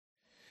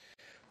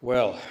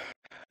Well,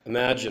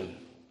 imagine,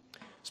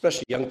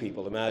 especially young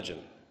people,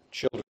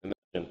 children,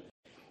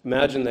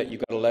 imagine that you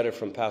got a letter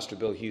from Pastor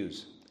Bill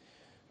Hughes.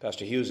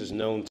 Pastor Hughes is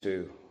known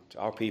to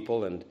our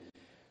people, and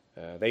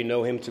they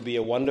know him to be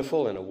a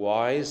wonderful and a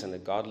wise and a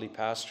godly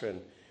pastor.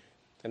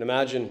 And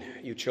imagine,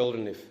 you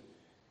children, if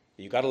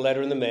you got a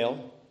letter in the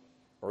mail,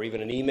 or even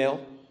an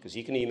email, because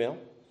he can email,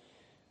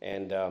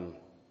 and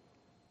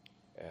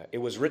it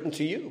was written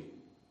to you.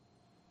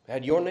 It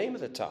had your name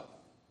at the top.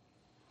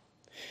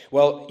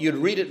 Well, you'd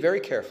read it very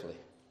carefully,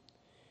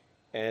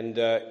 and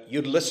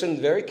you'd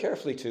listen very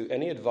carefully to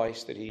any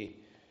advice that he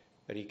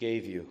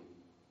gave you.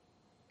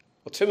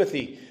 Well,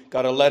 Timothy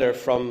got a letter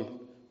from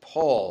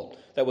Paul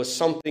that was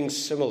something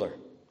similar.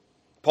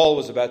 Paul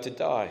was about to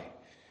die,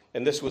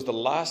 and this was the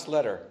last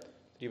letter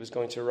that he was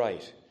going to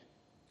write.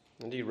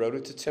 And he wrote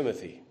it to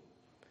Timothy.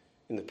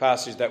 In the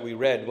passage that we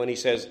read, when he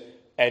says,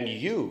 "And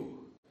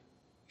you,"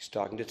 he's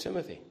talking to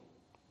Timothy.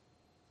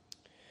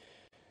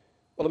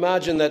 Well,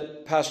 imagine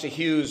that Pastor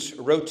Hughes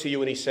wrote to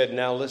you and he said,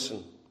 "Now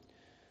listen,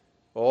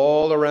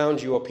 all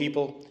around you are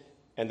people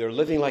and they're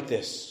living like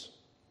this,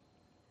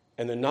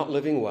 and they're not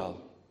living well."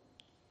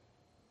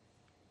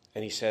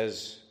 And he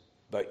says,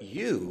 "But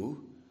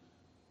you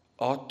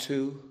ought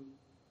to,"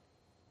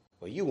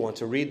 well, you want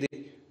to read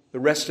the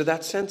rest of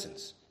that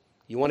sentence.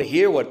 You want to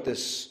hear what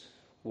this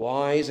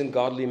wise and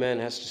godly man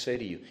has to say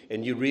to you,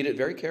 and you read it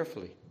very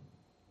carefully.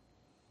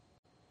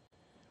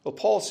 Well,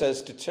 Paul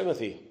says to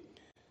Timothy,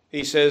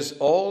 he says,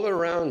 all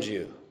around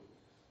you,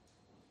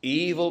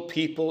 evil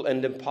people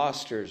and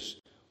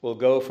impostors will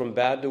go from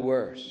bad to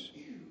worse.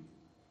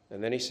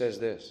 And then he says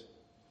this,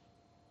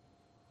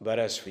 "But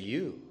as for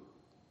you,"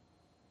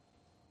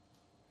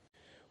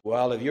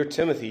 well, if you're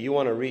Timothy, you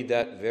want to read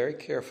that very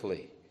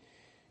carefully.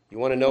 You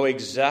want to know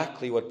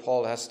exactly what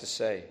Paul has to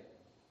say.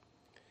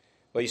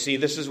 Well, you see,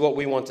 this is what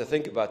we want to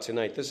think about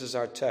tonight. This is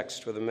our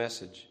text for the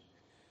message.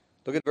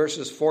 Look at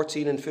verses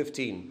 14 and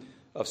 15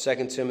 of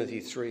 2 Timothy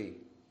 3.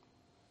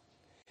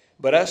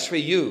 "But as for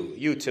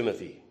you,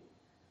 Timothy,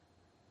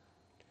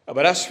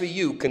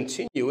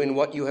 continue in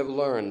what you have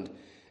learned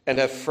and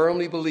have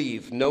firmly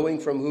believed, knowing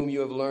from whom you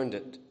have learned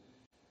it,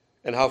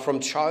 and how from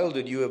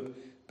childhood you have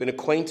been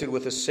acquainted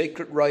with the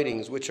sacred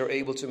writings which are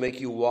able to make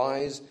you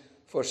wise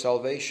for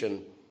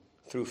salvation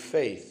through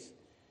faith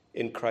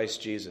in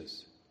Christ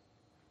Jesus."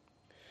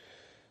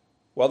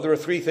 Well, there are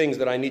three things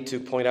that I need to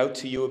point out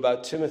to you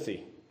about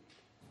Timothy.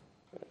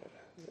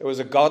 There was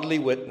a godly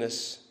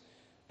witness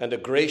and a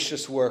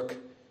gracious work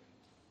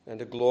and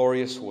a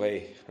glorious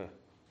way.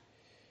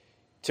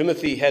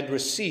 Timothy had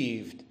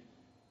received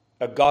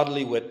a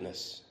godly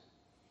witness.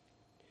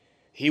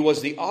 He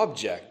was the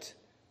object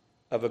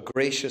of a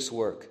gracious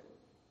work.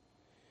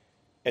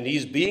 And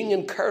he's being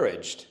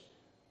encouraged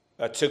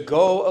to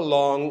go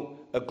along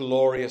a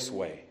glorious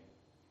way.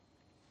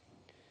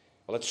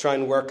 Well, let's try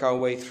and work our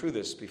way through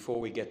this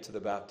before we get to the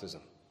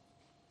baptism.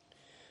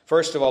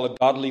 First of all, a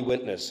godly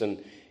witness.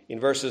 And in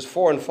verses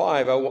 4 and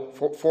 5,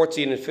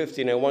 14 and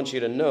 15, I want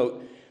you to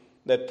note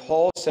that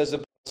Paul says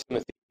about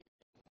Timothy,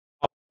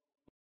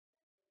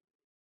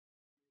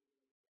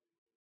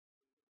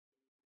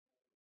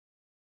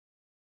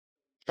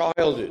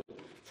 childhood,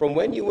 from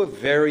when you were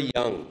very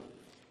young,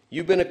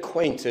 you've been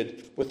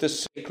acquainted with the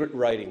sacred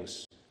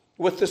writings,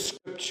 with the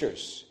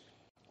scriptures,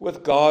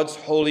 with God's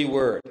holy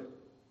word.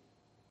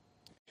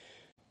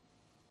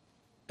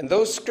 And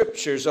those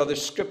scriptures are the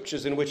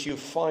scriptures in which you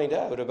find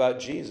out about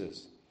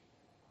Jesus,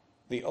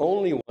 the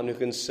only one who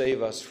can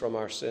save us from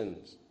our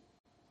sins.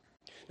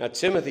 Now,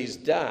 Timothy's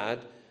dad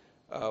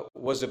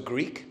was a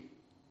Greek.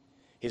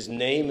 His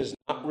name is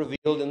not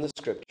revealed in the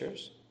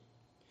scriptures.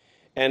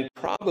 And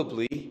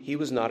probably he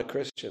was not a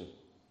Christian.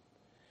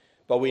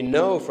 But we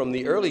know from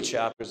the early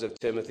chapters of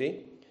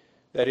Timothy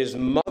that his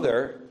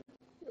mother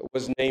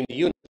was named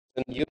Eunice,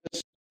 and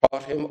Eunice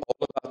taught him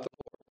all about the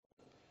Lord.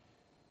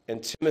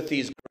 And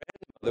Timothy's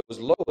grandmother was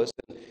Lois,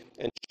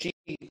 and she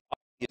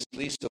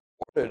obviously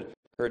supported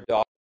her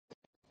daughter.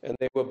 And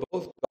they were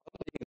both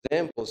godly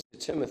examples to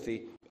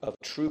Timothy of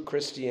true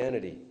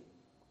Christianity.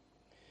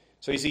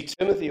 So you see,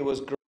 Timothy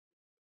was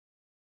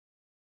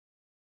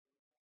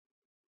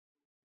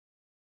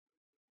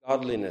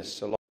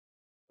godliness along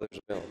with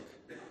mother's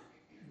milk.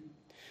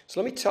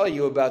 So let me tell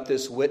you about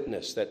this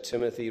witness that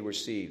Timothy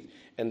received.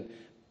 And,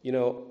 you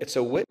know, it's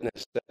a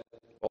witness that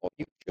all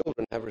you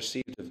children have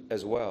received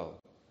as well.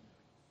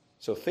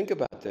 So think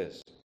about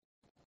this.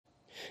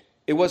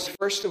 It was,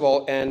 first of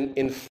all, an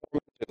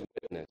informative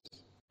witness.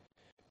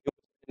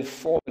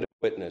 Informative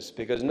witness,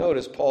 because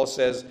notice Paul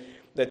says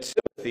that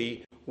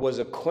Timothy was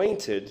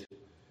acquainted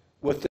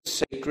with the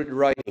sacred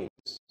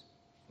writings.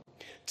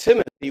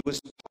 Timothy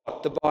was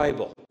taught the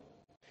Bible.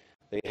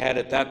 They had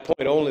at that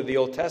point only the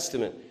Old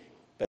Testament,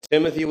 but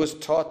Timothy was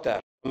taught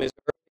that. From his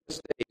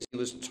earliest days, he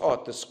was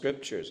taught the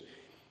scriptures.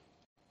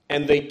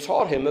 And they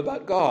taught him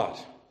about God.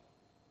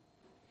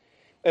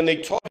 And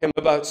they taught him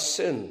about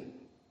sin.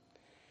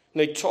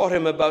 And they taught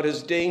him about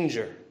his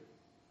danger.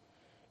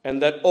 And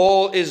that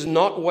all is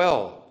not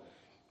well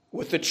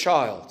with the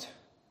child.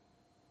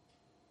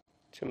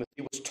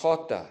 Timothy was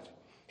taught that.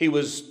 He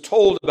was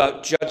told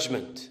about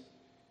judgment.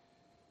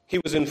 He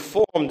was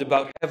informed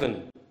about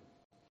heaven.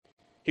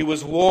 He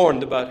was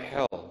warned about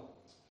hell.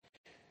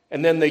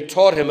 And then they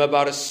taught him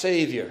about a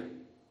Savior.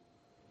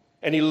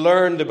 And he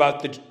learned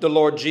about the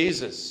Lord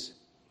Jesus.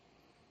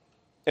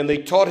 And they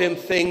taught him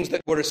things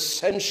that were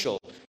essential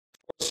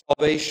for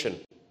salvation.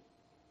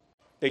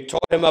 They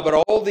taught him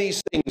about all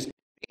these things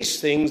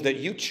that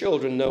you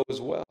children know as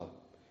well.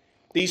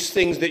 These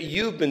things that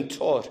you've been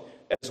taught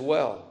as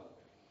well.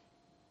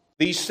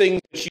 These things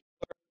that you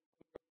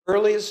learned from the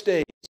earliest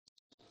days.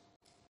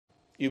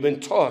 You've been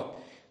taught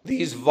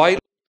these vital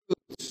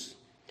truths.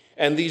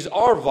 And these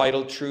are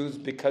vital truths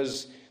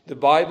because the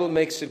Bible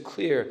makes it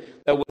clear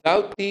that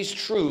without these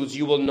truths,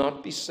 you will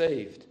not be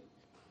saved.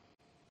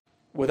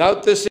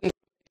 Without this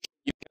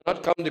information, you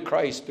cannot come to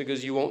Christ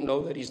because you won't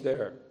know that He's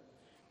there.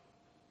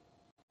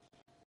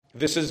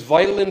 This is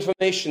vital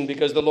information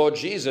because the Lord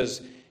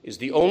Jesus is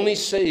the only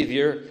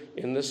Savior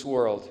in this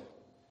world.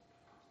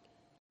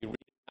 You read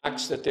in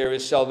Acts that there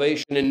is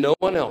salvation in no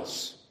one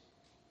else.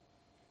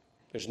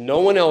 There's no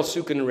one else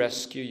who can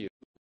rescue you.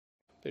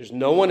 There's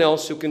no one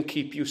else who can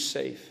keep you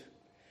safe.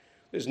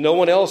 There's no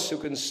one else who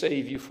can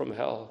save you from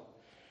hell.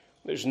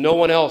 There's no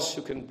one else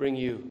who can bring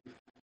you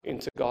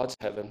into God's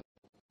heaven.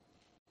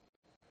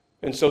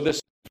 And so this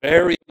is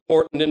very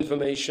important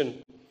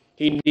information.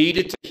 He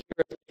needed to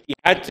hear it. He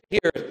had to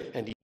hear it,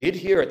 and he did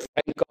hear it.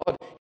 Thank God.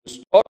 He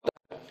was taught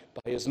that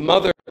by his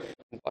mother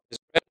and by his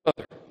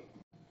grandmother.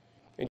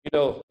 And you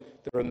know,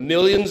 there are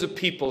millions of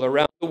people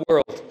around the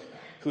world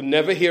who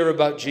never hear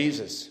about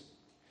Jesus.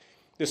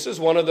 This is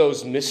one of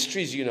those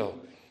mysteries, you know,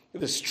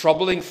 this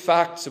troubling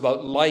facts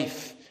about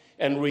life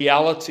and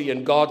reality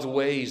and God's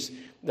ways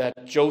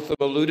that Jotham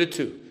alluded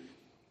to.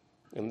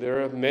 And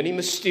there are many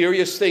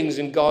mysterious things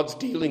in God's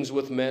dealings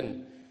with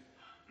men.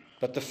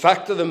 But the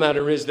fact of the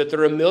matter is that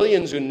there are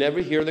millions who never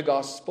hear the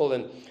gospel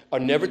and are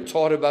never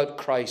taught about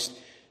Christ.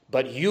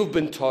 But you've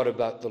been taught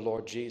about the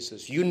Lord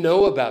Jesus. You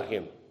know about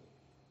him.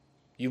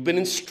 You've been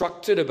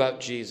instructed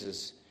about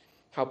Jesus.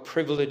 How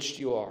privileged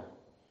you are.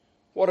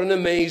 What an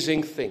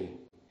amazing thing.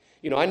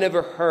 You know, I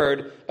never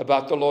heard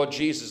about the Lord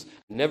Jesus.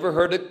 Never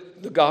heard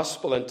the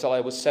gospel until I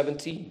was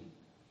 17.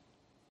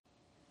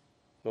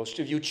 Most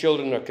of you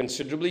children are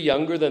considerably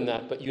younger than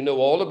that, but you know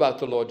all about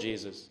the Lord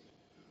Jesus.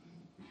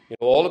 You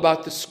know all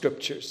about the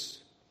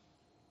scriptures.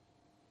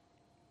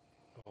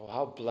 Oh,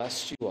 how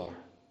blessed you are.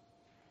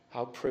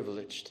 How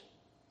privileged.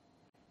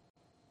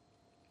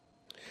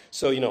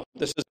 So, you know,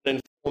 this is an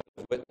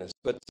informative witness,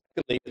 but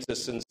secondly, it's a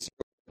sincere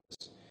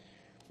witness.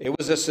 It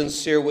was a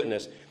sincere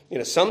witness. You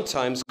know,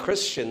 sometimes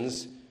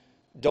Christians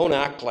don't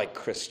act like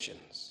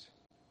Christians.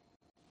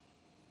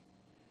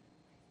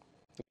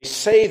 They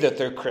say that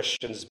they're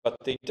Christians, but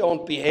they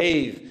don't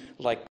behave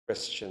like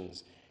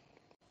Christians.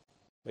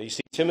 But you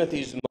see,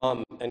 Timothy's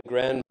mom and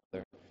grandmother,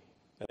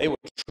 and they were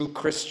true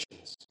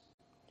Christians.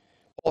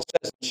 Paul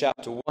says in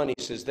chapter 1, he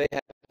says they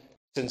had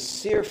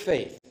sincere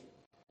faith.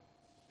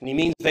 And he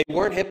means they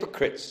weren't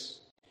hypocrites.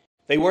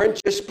 They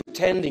weren't just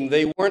pretending.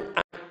 They weren't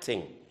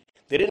acting.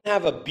 They didn't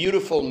have a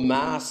beautiful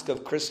mask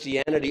of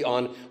Christianity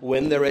on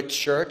when they're at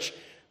church,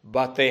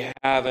 but they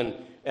have an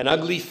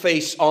ugly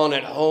face on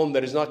at home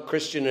that is not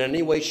Christian in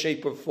any way,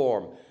 shape, or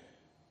form.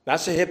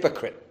 That's a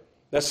hypocrite.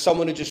 That's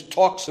someone who just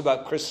talks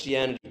about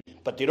Christianity,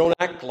 but they don't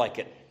act like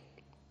it.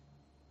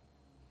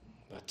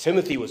 Now,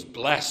 Timothy was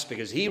blessed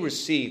because he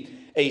received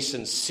a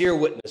sincere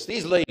witness.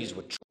 These ladies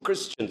were true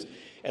Christians,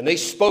 and they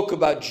spoke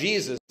about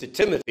Jesus to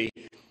Timothy,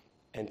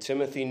 and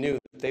Timothy knew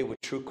that they were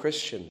true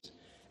Christians,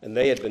 and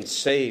they had been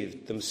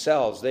saved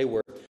themselves. They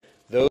were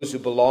those who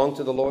belonged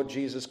to the Lord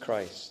Jesus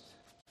Christ.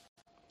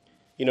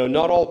 You know,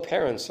 not all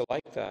parents are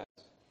like that.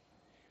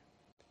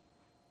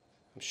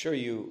 I'm sure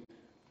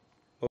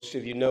most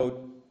of you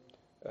know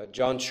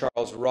John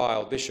Charles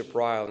Ryle, Bishop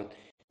Ryle,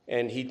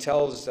 and he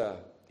tells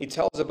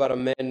about a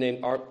man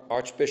named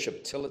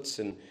Archbishop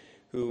Tillotson,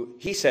 who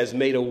he says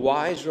made a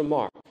wise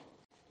remark.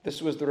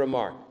 This was the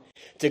remark: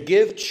 to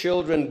give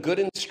children good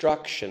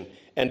instruction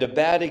and a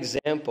bad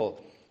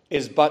example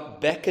is but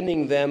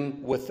beckoning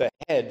them with the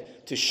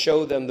head to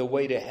show them the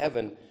way to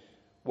heaven,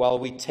 while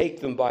we take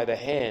them by the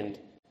hand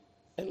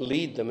and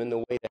lead them in the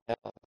way to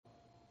hell.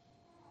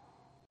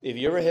 If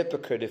you're a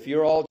hypocrite, if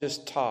you're all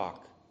just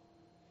talk,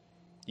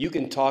 you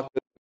can talk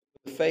to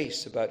the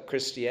face about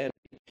Christianity.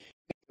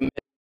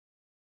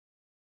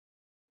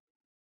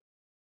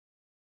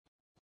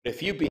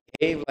 If you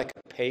behave like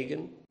a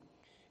pagan,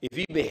 if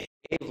you behave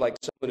like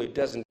someone who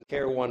doesn't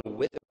care one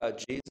whit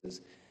about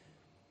Jesus,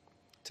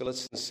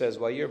 Tillotson says,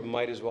 well, you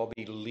might as well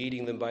be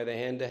leading them by the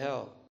hand to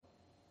hell.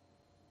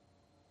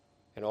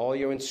 And all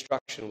your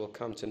instruction will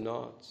come to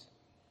naught.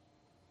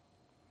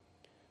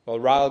 Well,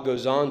 Ryle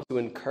goes on to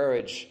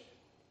encourage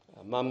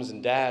mums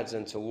and dads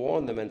and to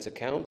warn them and to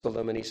counsel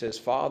them. And he says,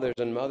 fathers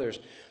and mothers,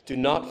 do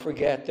not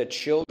forget that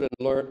children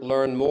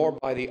learn more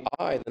by the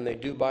eye than they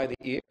do by the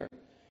ear.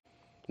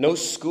 No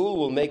school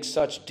will make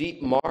such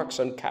deep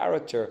marks on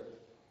character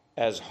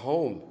as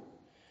home.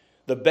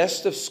 The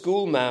best of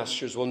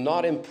schoolmasters will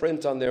not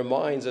imprint on their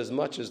minds as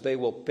much as they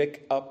will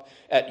pick up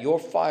at your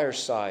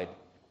fireside.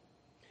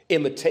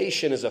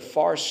 Imitation is a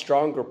far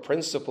stronger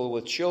principle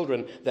with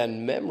children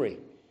than memory.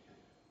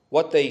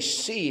 What they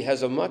see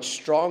has a much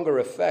stronger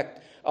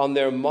effect on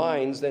their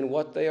minds than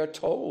what they are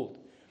told.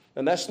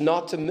 And that's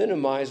not to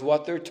minimize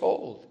what they're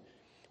told.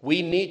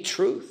 We need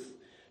truth.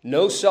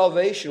 No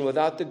salvation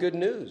without the good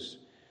news.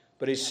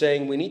 But he's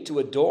saying we need to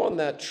adorn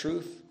that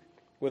truth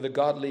with a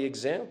godly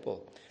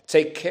example.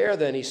 Take care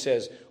then, he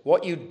says,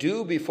 what you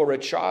do before a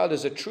child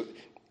is a true...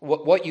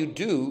 What you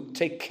do,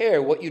 take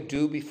care what you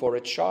do before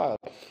a child.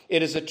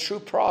 It is a true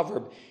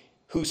proverb,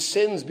 who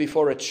sins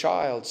before a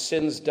child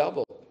sins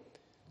double.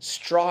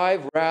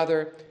 Strive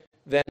rather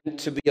than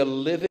to be a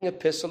living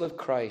epistle of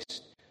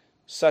Christ,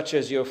 such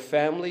as your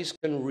families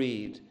can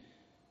read,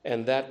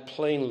 and that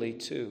plainly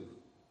too.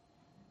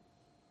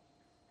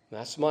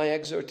 That's my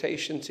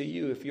exhortation to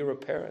you if you're a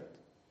parent.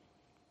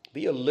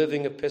 Be a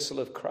living epistle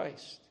of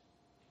Christ.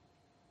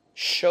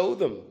 Show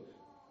them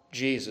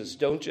Jesus,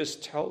 don't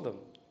just tell them.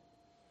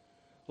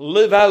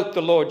 Live out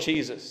the Lord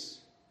Jesus.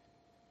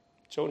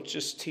 Don't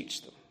just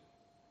teach them.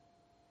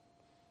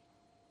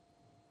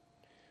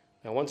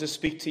 I want to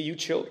speak to you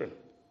children.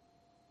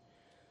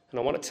 And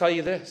I want to tell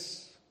you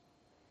this.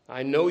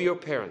 I know your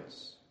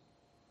parents.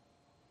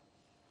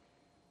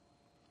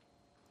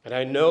 And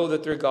I know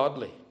that they're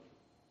godly.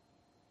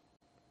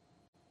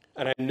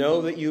 And I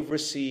know that you've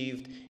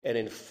received an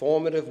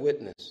informative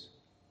witness.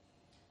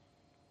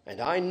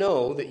 And I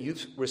know that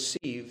you've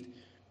received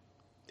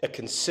a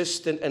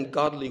consistent and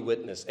godly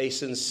witness, a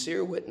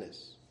sincere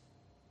witness.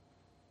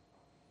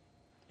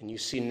 And you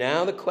see,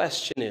 now the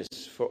question is,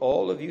 for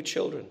all of you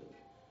children,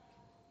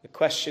 the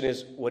question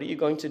is, what are you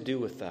going to do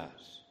with that?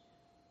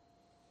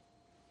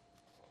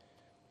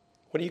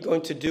 What are you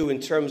going to do in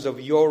terms of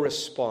your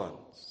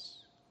response?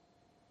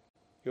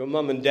 Your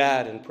mom and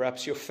dad, and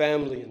perhaps your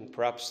family, and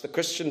perhaps the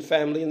Christian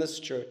family in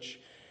this church,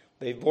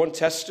 they've borne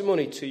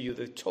testimony to you.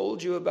 They've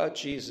told you about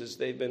Jesus.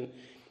 They've been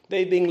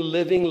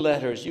living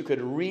letters. You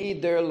could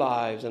read their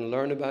lives and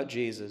learn about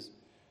Jesus.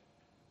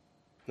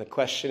 And the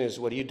question is,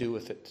 what do you do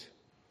with it?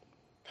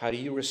 How do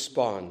you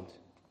respond?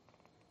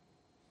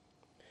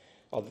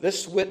 Well,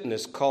 this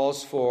witness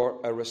calls for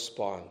a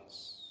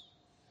response.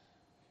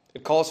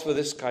 It calls for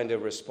this kind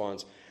of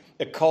response.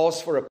 It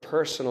calls for a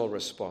personal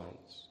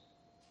response.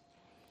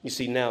 You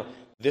see, now,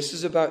 this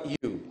is about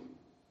you.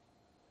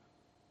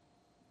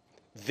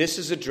 This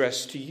is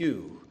addressed to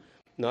you,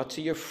 not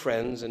to your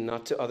friends and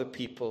not to other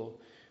people,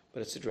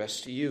 but it's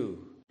addressed to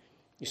you.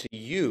 You see,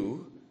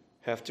 you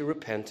have to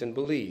repent and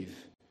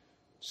believe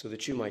so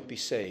that you might be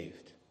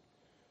saved.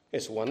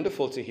 It's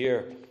wonderful to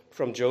hear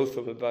from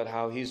Jotham about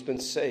how he's been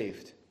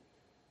saved,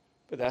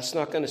 but that's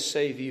not going to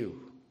save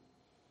you.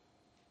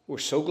 We're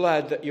so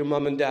glad that your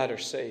mom and dad are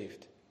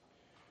saved,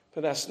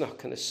 but that's not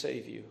going to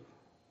save you.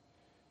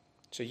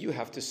 So you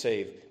have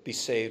to be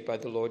saved by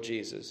the Lord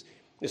Jesus.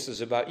 This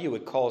is about you.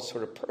 It calls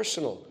for a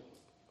personal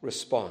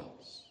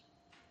response.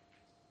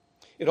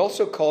 It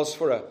also calls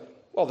for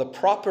the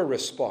proper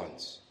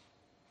response.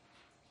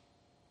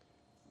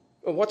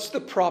 What's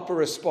the proper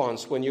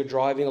response when you're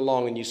driving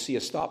along and you see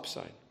a stop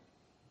sign?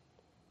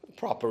 The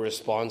proper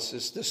response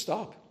is to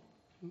stop.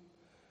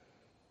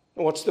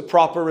 What's the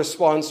proper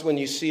response when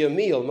you see a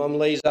meal? Mom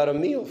lays out a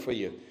meal for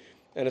you,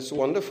 and it's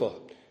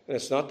wonderful. And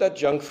it's not that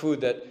junk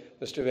food that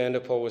Mr.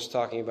 Vanderpoel was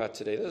talking about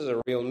today. This is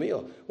a real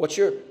meal. What's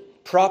your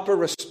proper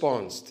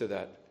response to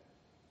that?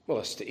 Well,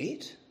 it's to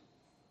eat.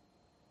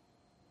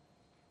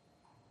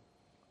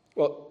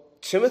 Well,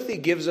 Timothy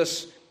gives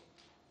us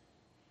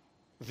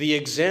the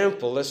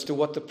example as to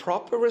what the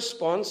proper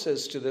response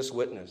is to this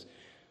witness,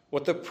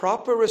 what the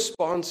proper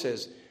response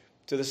is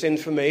to this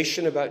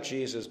information about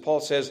Jesus.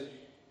 Paul says,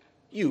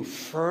 you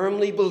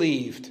firmly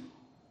believed.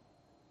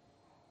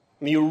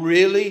 You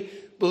really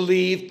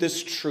believed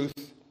this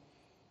truth.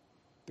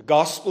 The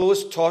gospel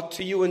was taught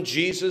to you and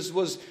Jesus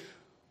was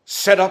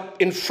set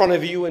up in front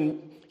of you,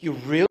 and you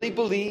really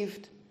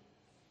believed.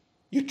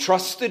 You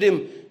trusted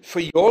him for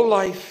your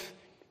life.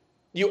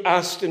 You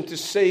asked him to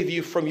save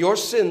you from your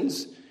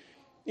sins.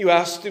 You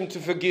asked him to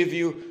forgive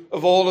you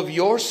of all of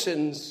your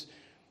sins.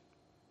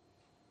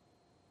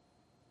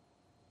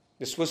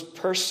 This was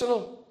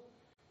personal,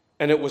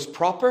 and it was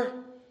proper.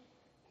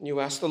 And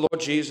you asked the Lord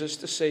Jesus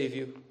to save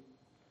you.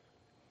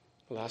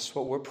 Well, that's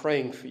what we're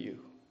praying for you.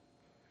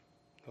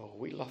 Oh,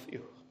 we love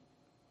you.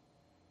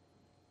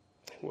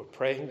 And we're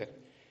praying that,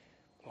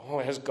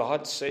 as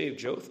God saved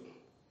Jotham,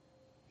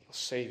 he'll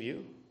save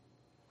you.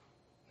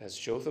 As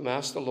Jotham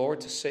asked the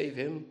Lord to save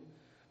him,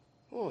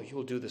 you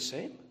will do the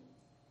same.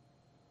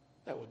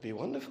 That would be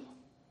wonderful.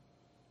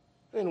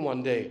 And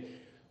one day,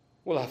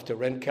 we'll have to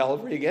rent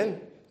Calvary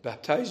again,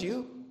 baptize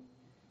you.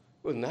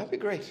 Wouldn't that be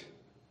great?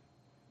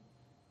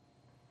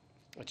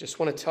 I just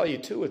want to tell you,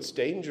 too, it's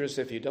dangerous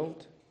if you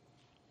don't.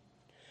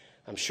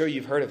 I'm sure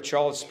you've heard of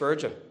Charles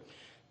Spurgeon.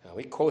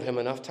 We quote him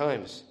enough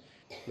times.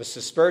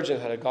 Mrs. Spurgeon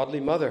had a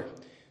godly mother.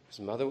 His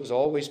mother was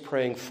always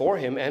praying for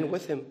him and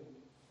with him.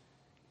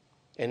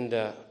 And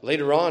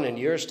later on, in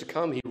years to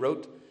come, he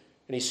wrote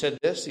And he said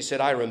this, he said,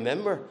 I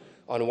remember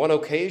on one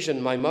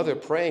occasion my mother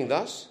praying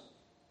thus.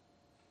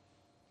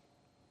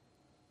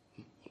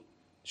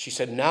 She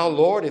said, now,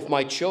 Lord, if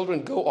my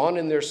children go on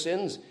in their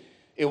sins,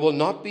 it will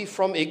not be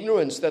from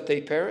ignorance that they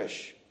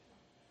perish.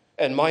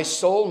 And my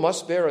soul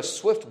must bear a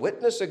swift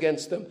witness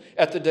against them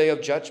at the day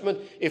of judgment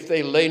if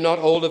they lay not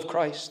hold of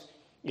Christ,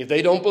 if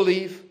they don't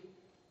believe.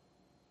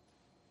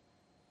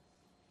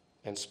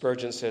 And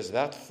Spurgeon says,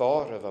 that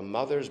thought of a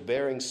mother's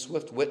bearing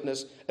swift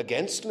witness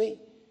against me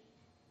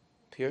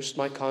pierced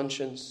my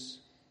conscience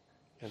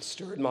and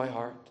stirred my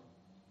heart.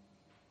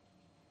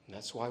 And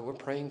that's why we're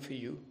praying for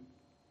you,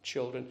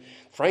 children.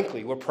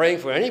 Frankly, we're praying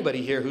for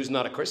anybody here who's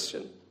not a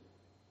Christian.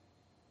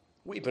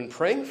 We've been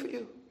praying for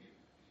you,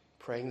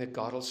 praying that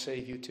God will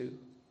save you too.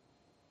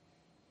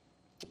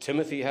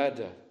 Timothy had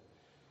a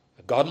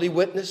godly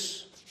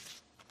witness.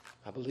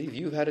 I believe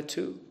you had it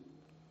too.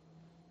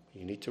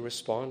 You need to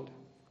respond.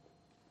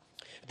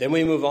 Then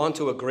we move on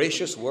to a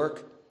gracious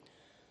work.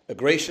 A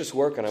gracious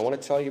work, and I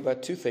want to tell you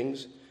about two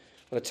things.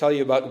 I want to tell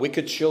you about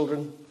wicked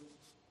children.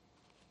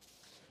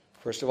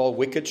 First of all,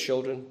 wicked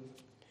children.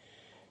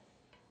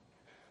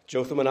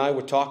 Jotham and I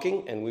were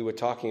talking, and we were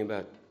talking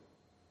about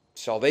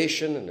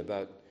salvation and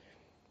about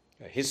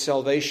his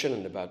salvation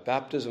and about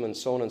baptism and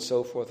so on and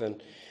so forth.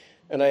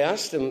 And I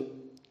asked him,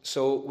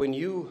 so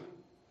when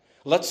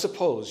let's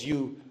suppose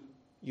you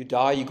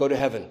die, you go to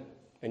heaven,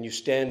 and you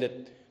stand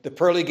at the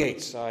pearly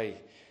gates. I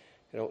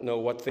don't know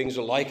what things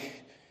are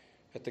like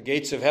at the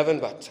gates of heaven,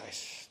 but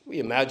we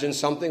imagine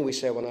something. We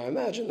say, well, I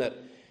imagine that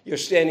you're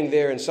standing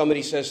there and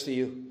somebody says to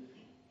you,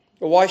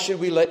 well, why should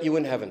we let you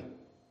in heaven?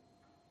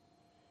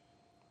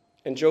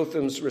 And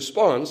Jotham's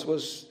response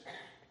was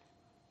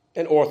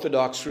an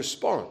orthodox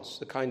response,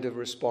 the kind of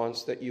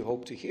response that you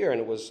hope to hear. And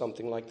it was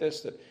something like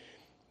this, that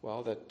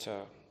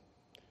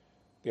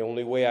the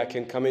only way I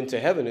can come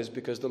into heaven is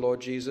because the Lord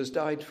Jesus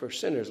died for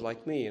sinners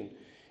like me. And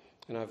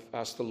I've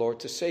asked the Lord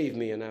to save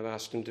me, and I've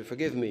asked him to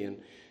forgive me.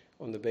 And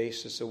on the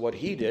basis of what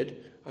he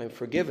did, I'm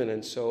forgiven.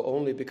 And so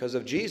only because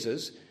of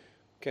Jesus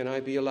can I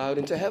be allowed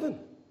into heaven.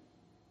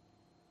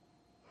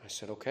 I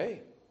said, okay.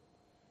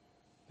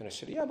 And I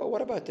said, yeah, but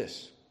what about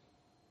this?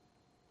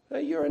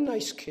 You're a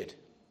nice kid.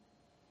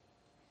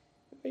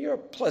 You're a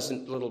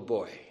pleasant little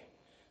boy.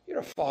 You're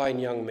a fine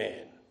young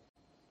man.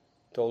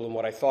 Told him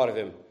what I thought of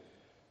him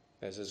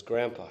as his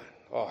grandpa.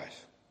 Oh,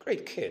 he's a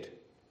great kid.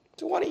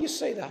 So why don't you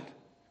say that?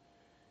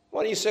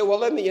 Why don't you say, well,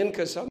 let me in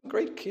because I'm a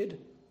great kid.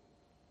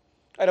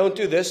 I don't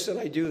do this and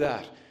I do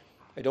that.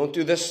 I don't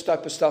do this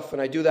type of stuff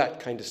and I do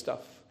that kind of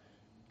stuff.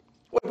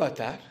 What about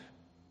that?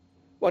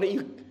 Why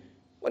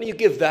don't you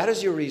give that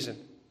as your reason?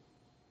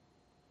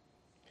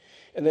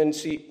 And then,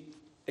 see,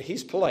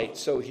 he's polite,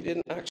 so he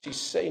didn't actually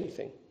say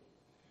anything.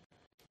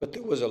 But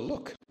there was a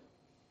look.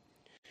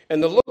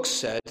 And the look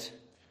said,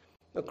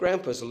 look,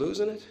 Grandpa's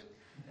losing it.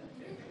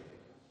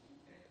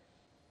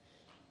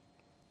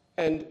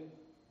 And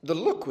the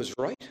look was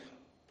right,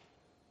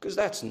 because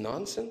that's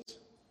nonsense.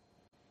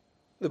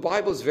 The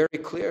Bible is very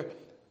clear.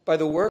 By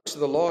the works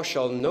of the law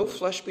shall no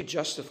flesh be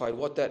justified.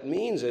 What that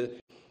means is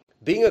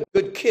being a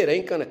good kid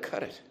ain't going to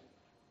cut it.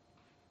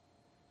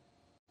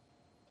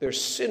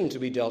 There's sin to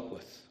be dealt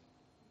with.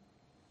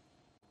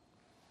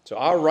 So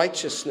our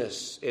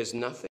righteousness is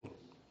nothing.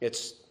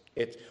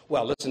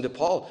 Well, listen to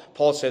Paul.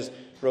 Paul says,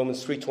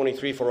 Romans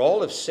 3:23, for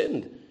all have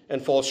sinned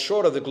and fall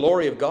short of the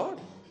glory of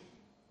God.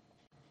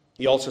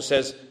 He also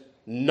says,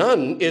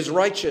 none is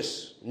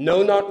righteous.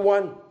 No, not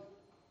one.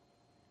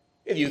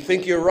 If you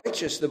think you're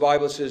righteous, the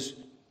Bible says,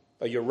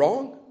 oh, you're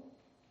wrong.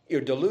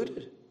 You're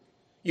deluded.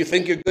 You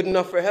think you're good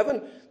enough for heaven?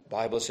 The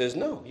Bible says,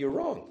 no, you're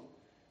wrong.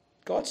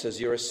 God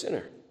says you're a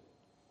sinner.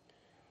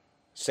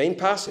 Same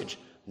passage.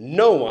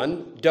 No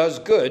one does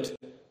good,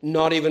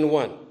 not even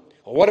one.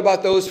 Well, what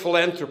about those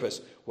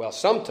philanthropists? Well,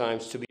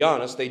 sometimes, to be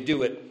honest, they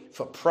do it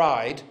for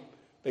pride.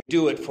 They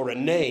do it for a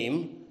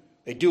name.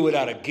 They do it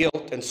out of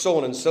guilt, and so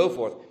on and so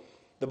forth.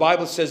 The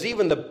Bible says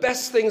even the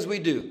best things we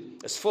do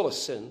is full of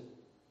sin.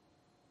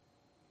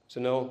 So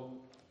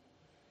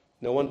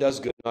no one does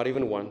good, not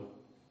even one.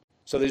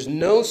 So there's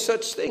no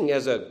such thing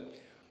as a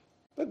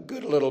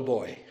good little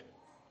boy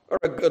or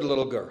a good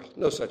little girl.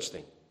 No such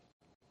thing.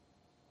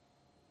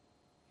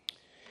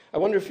 I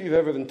wonder if you've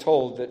ever been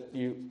told that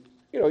you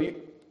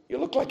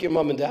look like your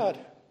mom and dad.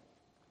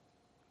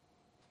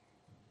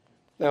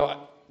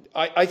 Now,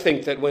 I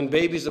think that when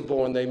babies are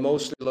born, they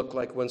mostly look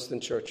like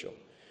Winston Churchill.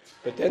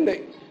 But then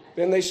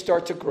they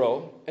start to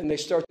grow, and they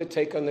start to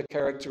take on the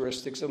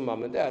characteristics of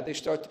mom and dad.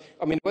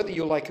 Whether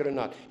you like it or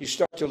not, you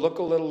start to look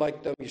a little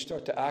like them, you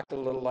start to act a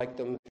little like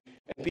them,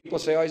 and people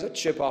say, oh, he's a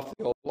chip off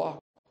the old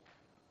block.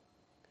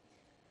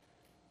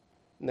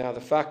 Now,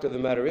 the fact of the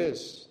matter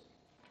is,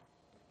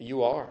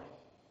 you are.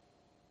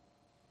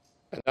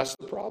 And that's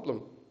the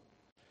problem.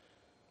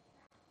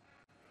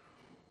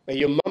 Now,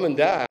 your mom and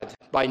dad,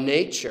 by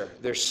nature,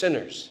 they're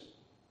sinners.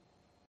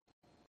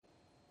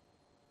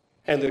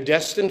 And they're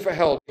destined for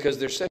hell because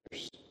they're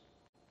sinners.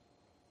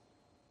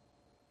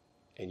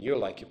 And you're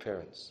like your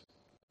parents.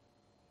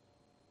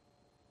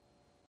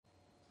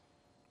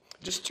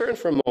 Just turn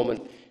for a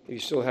moment, if you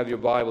still have your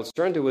Bibles.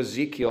 Turn to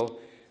Ezekiel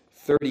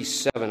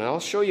 37. I'll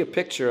show you a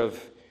picture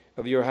of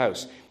your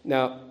house.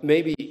 Now,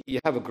 maybe you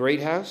have a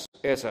great house.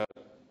 It's a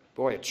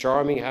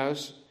charming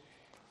house.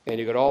 And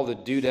you got all the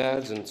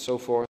doodads and so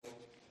forth.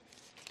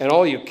 And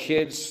all your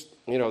kids,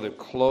 they're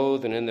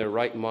clothed and in their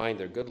right mind.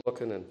 They're good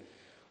looking and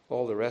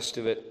all the rest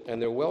of it. And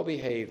they're well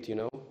behaved,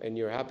 and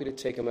you're happy to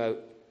take them out.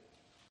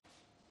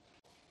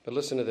 But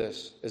listen to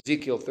this.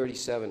 Ezekiel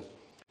 37.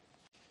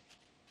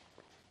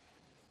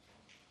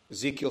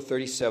 Ezekiel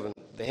 37.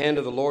 The hand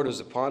of the Lord was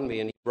upon me,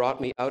 and he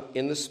brought me out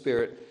in the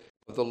spirit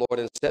of the Lord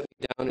and set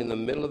me down in the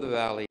middle of the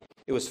valley.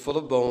 It was full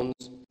of bones,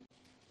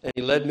 and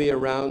he led me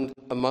around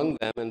among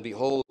them, and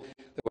behold,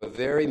 there were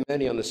very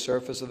many on the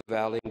surface of the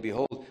valley, and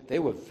behold, they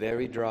were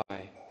very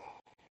dry.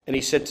 And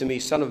he said to me,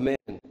 Son of man,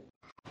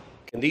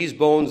 can these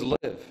bones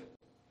live?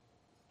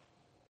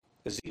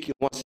 Ezekiel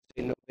wants to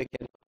say, no, they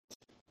cannot.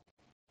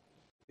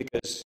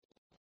 Because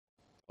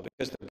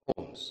they're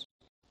bones.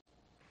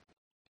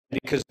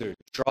 Because they're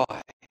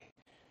dry.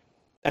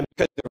 And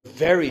because they're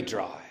very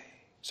dry.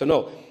 So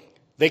no,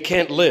 they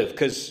can't live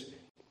because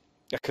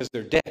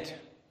they're dead.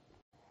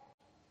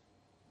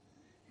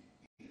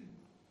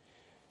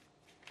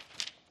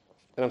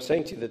 And I'm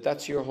saying to you that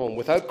that's your home.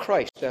 Without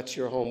Christ, that's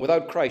your home.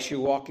 Without Christ, you're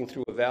walking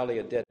through a valley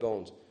of dead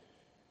bones.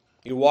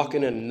 You're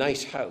walking in a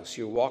nice house.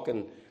 You're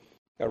walking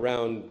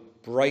around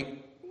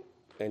bright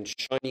and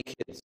shiny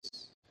kids.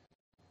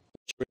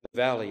 You're in the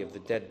valley of the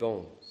dead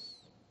bones.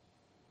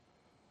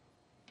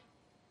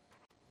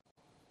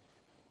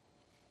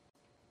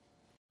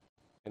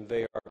 And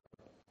they are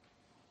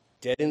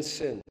dead in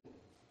sin.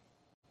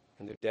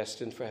 And they're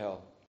destined for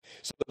hell.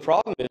 So the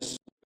problem is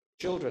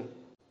children.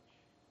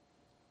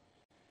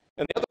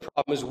 And the other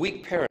problem is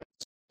weak parents.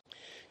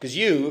 Because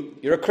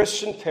you're a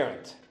Christian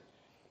parent.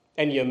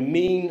 And you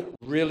mean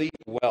really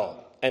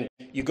well. And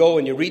you go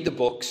and you read the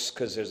books,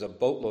 because there's a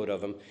boatload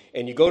of them.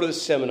 And you go to the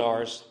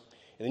seminars.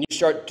 And then you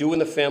start doing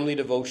the family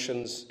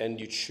devotions. And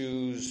you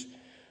choose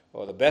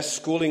the best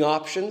schooling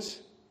options.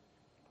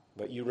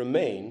 But you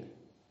remain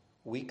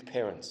weak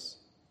parents.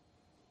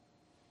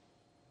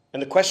 And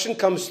the question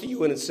comes to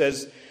you and it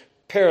says,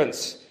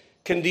 parents,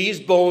 can these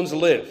bones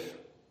live?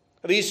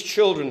 These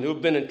children who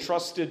have been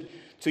entrusted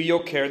to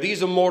your care,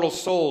 these immortal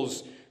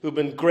souls who have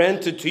been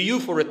granted to you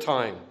for a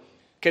time,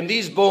 can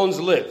these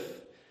bones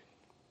live?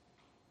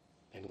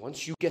 And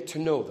once you get to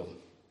know them,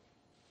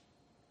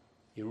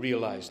 you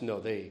realize,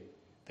 no, they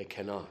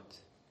cannot.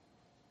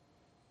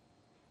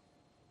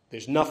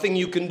 There's nothing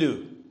you can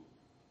do.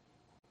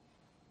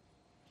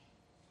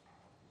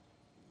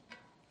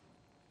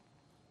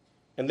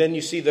 And then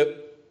you see that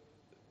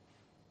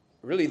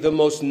really the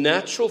most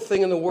natural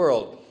thing in the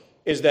world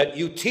is that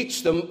you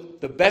teach them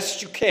the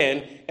best you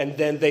can and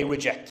then they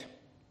reject.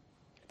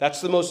 That's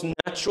the most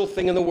natural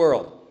thing in the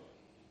world.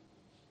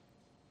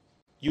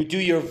 You do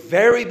your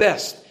very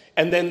best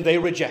and then they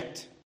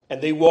reject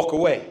and they walk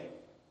away.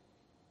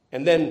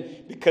 And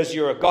then because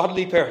you're a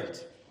godly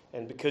parent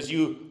and because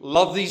you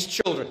love these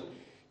children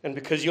and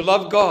because you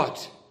love God,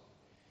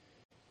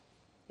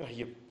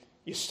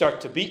 you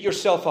start to beat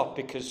yourself up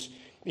because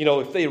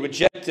if they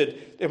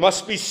rejected, there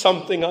must be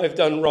something I've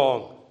done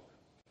wrong.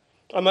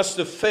 I must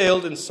have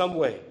failed in some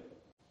way.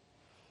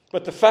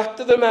 But the fact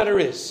of the matter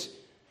is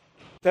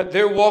that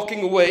their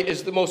walking away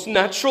is the most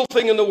natural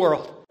thing in the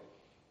world.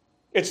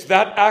 It's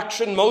that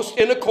action most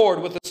in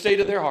accord with the state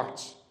of their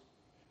hearts.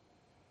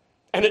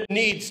 And it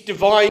needs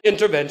divine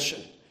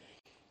intervention.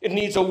 It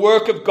needs a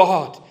work of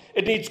God.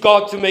 It needs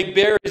God to make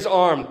bare his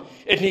arm.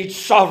 It needs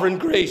sovereign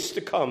grace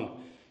to come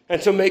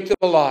and to make them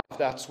alive.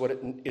 That's what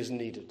is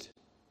needed.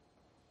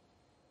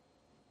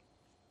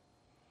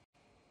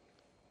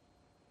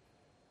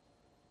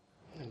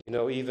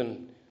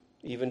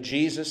 Even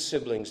Jesus'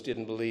 siblings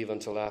didn't believe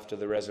until after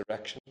the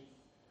resurrection.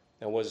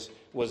 And was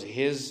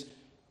his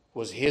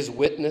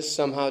witness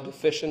somehow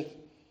deficient?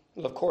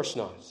 Well, of course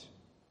not.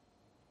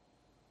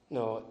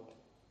 No,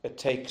 it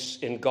takes,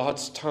 in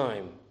God's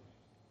time,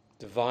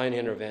 divine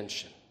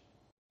intervention.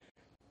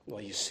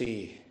 Well, you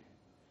see,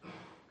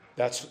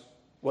 that's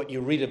what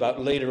you read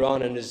about later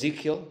on in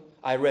Ezekiel.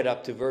 I read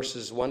up to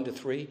verses 1 to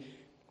 3.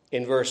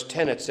 In verse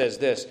 10 it says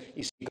this.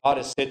 You see, God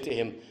has said to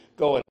him,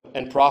 go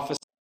and prophesy.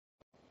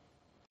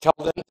 Tell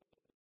them,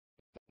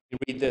 you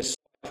read this,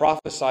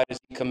 prophesied as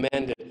he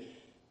commanded,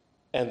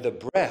 and the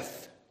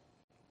breath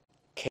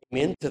came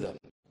into them,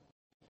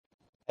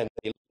 and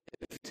they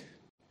lived,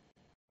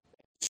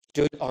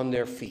 stood on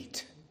their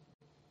feet.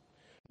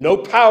 No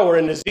power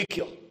in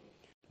Ezekiel,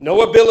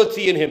 no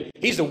ability in him.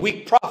 He's a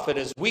weak prophet,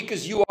 as weak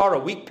as you are a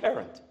weak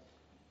parent.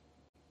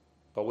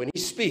 But when he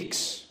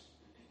speaks,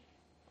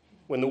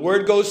 when the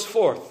word goes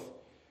forth,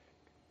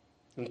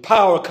 and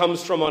power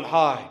comes from on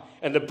high,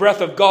 and the breath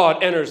of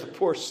God enters the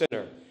poor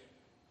sinner.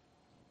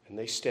 And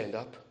they stand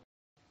up.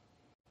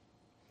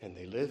 And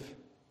they live.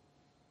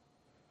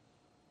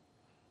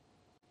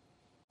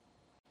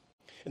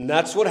 And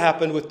that's what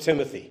happened with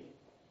Timothy.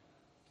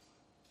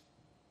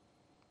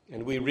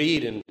 And we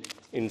read in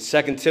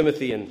 2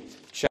 Timothy in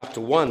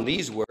chapter 1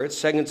 these words.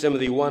 2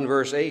 Timothy 1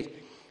 verse 8.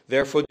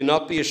 Therefore, do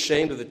not be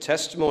ashamed of the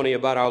testimony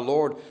about our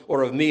Lord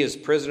or of me as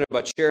prisoner,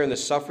 but share in the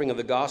suffering of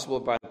the gospel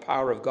by the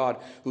power of God,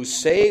 who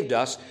saved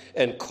us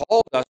and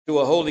called us to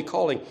a holy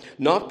calling,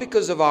 not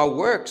because of our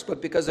works,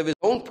 but because of his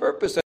own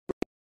purpose,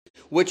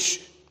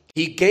 which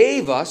he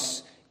gave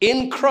us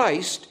in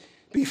Christ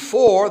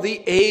before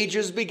the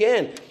ages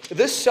began.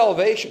 This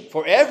salvation,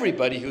 for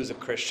everybody who's a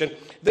Christian,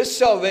 this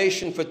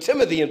salvation for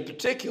Timothy in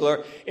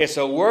particular, is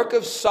a work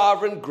of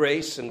sovereign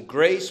grace, and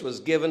grace was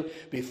given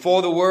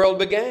before the world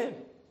began.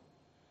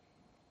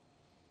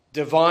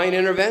 Divine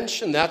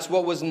intervention, that's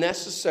what was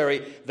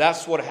necessary.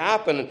 That's what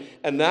happened.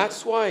 And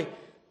that's why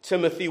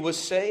Timothy was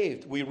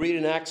saved. We read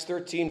in Acts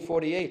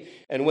 13:48.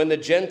 And when the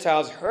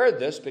Gentiles heard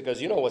this, because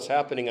you know what's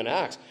happening in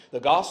Acts, the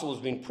gospel was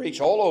being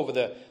preached all over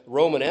the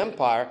Roman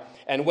Empire.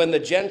 And when the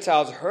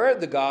Gentiles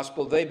heard the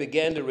gospel, they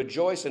began to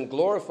rejoice and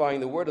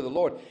glorifying the word of the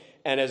Lord.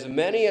 And as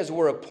many as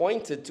were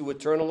appointed to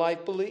eternal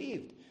life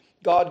believed.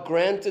 God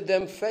granted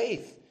them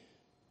faith,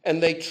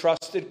 and they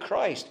trusted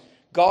Christ.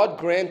 God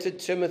granted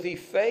Timothy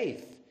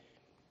faith,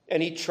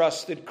 and he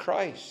trusted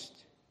Christ.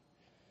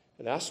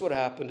 And that's what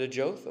happened to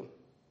Jotham.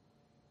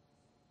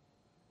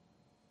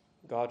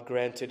 God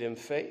granted him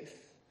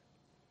faith,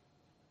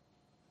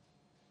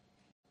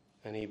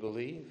 and he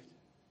believed.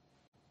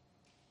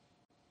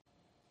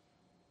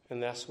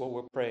 And that's what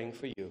we're praying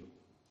for you.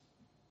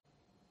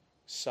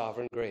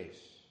 Sovereign grace.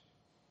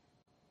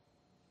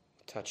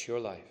 Touch your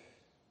life.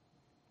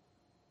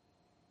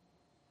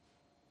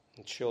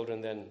 And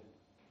children, then,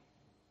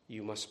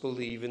 you must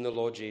believe in the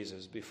Lord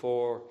Jesus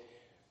before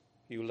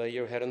you lay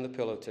your head on the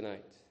pillow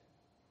tonight.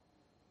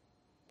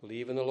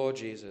 Believe in the Lord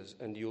Jesus,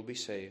 and you'll be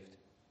saved.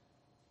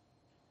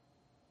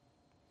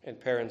 And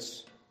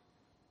parents,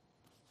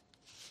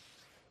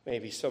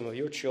 maybe some of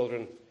your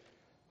children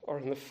are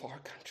in the far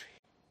country.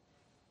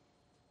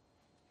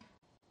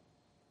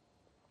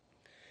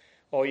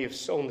 Oh, you've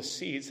sown the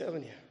seeds,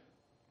 haven't you?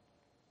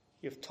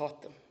 You've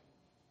taught them.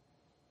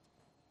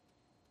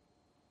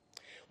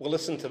 Well,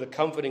 listen to the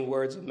comforting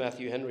words of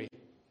Matthew Henry.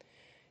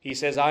 He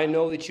says, I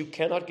know that you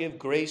cannot give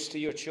grace to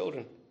your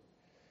children,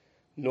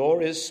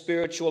 nor is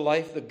spiritual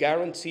life the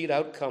guaranteed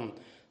outcome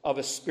of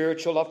a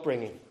spiritual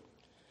upbringing.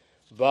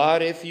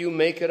 But if you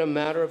make it a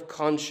matter of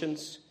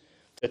conscience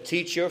to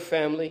teach your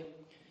family,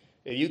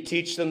 if you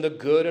teach them the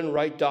good and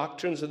right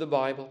doctrines of the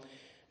Bible,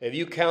 if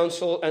you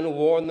counsel and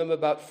warn them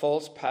about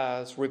false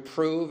paths,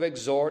 reprove,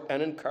 exhort,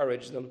 and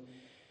encourage them,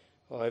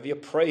 or if you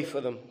pray for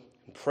them,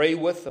 and pray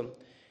with them,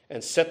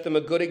 and set them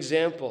a good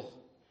example,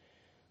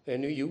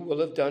 then you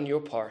will have done your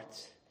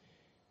part,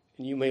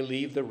 and you may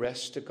leave the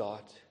rest to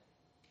God.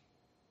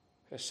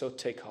 And so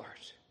take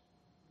heart.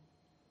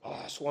 Oh,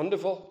 that's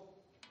wonderful.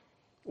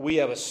 We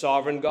have a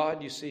sovereign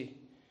God, you see.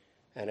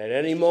 And at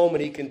any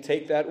moment, he can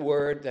take that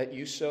word that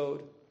you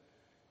sowed.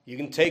 You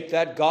can take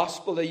that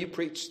gospel that you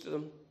preached to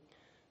them.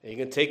 And you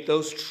can take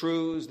those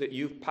truths that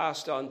you've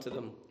passed on to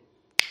them.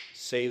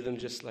 Save them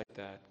just like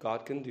that.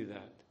 God can do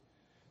that.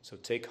 So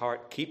take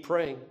heart. Keep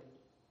praying.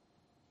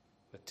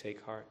 But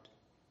take heart.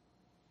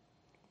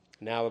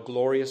 Now, a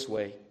glorious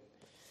way.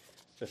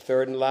 The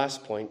third and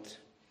last point.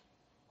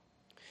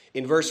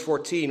 In verse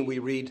 14, we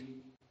read,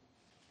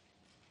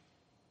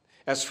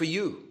 as for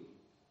you,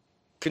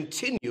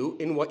 continue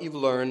in what you've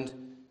learned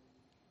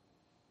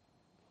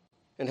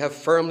and have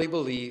firmly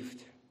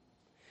believed,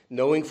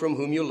 knowing from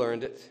whom you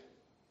learned it.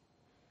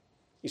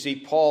 You see,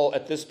 Paul,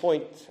 at this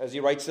point, as he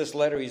writes this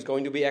letter, he's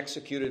going to be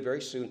executed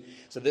very soon.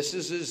 So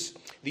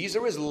these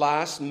are his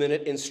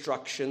last-minute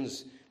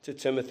instructions to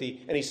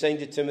Timothy. And he's saying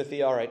to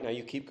Timothy, all right, now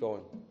you keep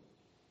going.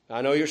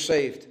 I know you're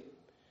saved.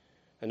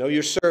 I know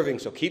you're serving,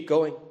 so keep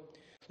going.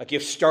 Like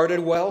you've started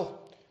well,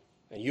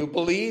 and you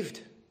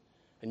believed,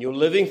 and you're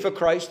living for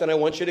Christ, and I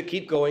want you to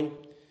keep going.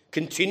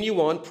 Continue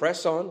on,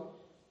 press on.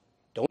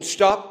 Don't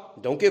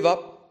stop, don't give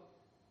up.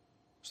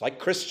 It's like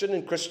Christian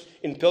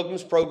in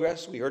Pilgrim's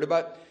Progress. We heard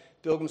about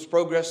Pilgrim's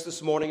Progress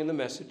this morning in the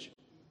message.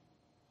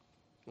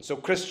 And so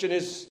Christian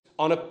is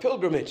on a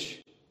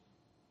pilgrimage.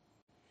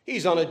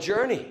 He's on a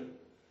journey.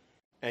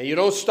 And you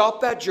don't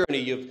stop that journey.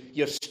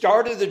 You've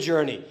started the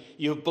journey.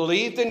 You've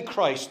believed in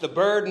Christ. The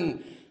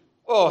burden,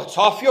 it's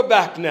off your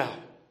back now.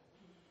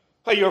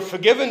 You're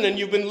forgiven and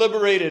you've been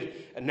liberated.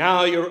 And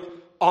now you're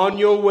on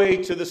your way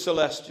to the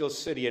celestial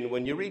city. And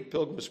when you read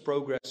Pilgrim's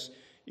Progress,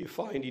 you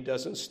find he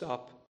doesn't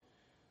stop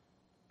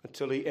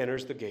until he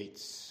enters the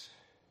gates.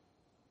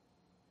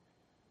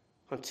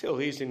 Until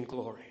he's in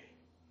glory.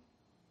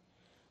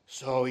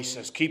 So he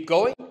says, keep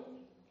going.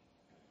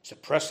 So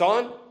press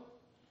on.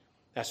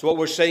 That's what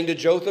we're saying to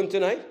Jotham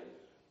tonight.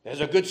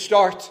 There's a good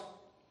start.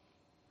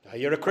 Now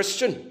you're a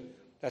Christian.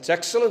 That's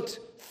excellent.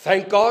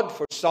 Thank God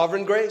for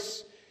sovereign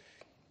grace.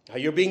 Now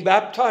you're being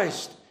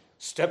baptized.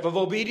 Step of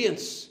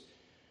obedience.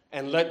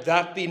 And let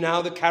that be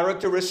now the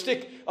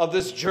characteristic of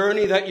this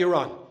journey that you're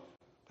on.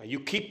 Now you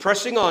keep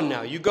pressing on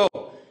now. You go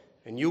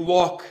and you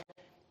walk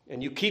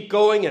and you keep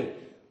going, and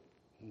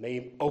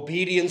may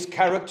obedience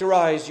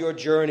characterize your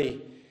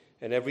journey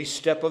and every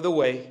step of the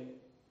way.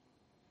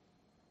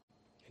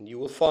 And you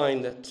will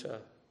find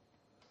that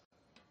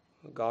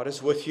God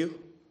is with you.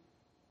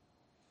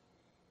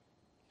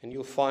 And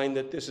you'll find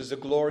that this is a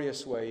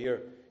glorious way.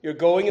 You're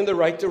going in the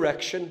right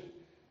direction,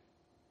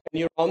 and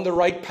you're on the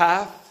right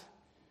path,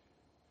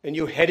 and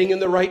you're heading in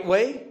the right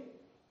way,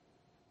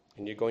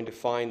 and you're going to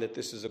find that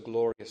this is a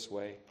glorious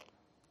way.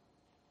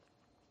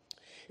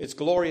 It's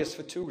glorious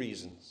for two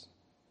reasons.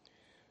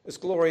 It's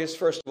glorious,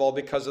 first of all,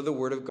 because of the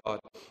Word of God.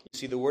 You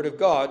see, the Word of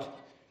God,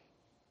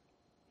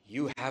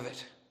 you have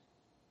it.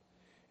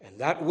 And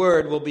that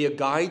Word will be a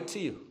guide to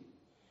you.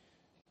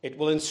 It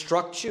will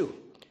instruct you.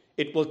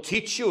 It will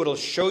teach you. It'll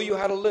show you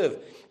how to live.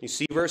 You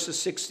see verses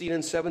 16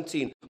 and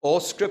 17. All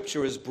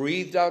Scripture is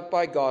breathed out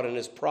by God and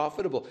is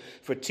profitable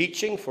for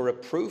teaching, for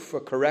reproof,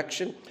 for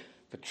correction,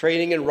 for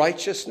training in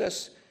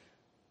righteousness,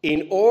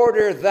 in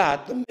order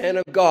that the man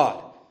of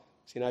God.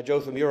 See, now,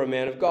 Jotham, you're a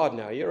man of God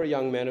now. You're a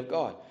young man of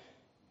God.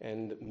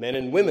 And men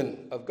and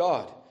women of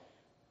God.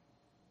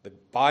 The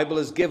Bible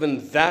is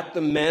given that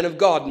the man of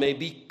God may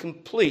be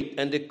complete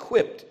and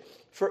equipped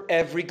for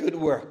every good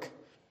work.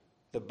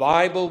 The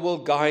Bible will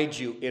guide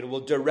you. It will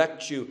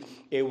direct you.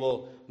 It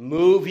will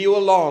move you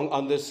along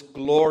on this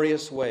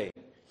glorious way.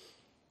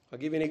 I'll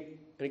give you an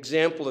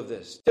example of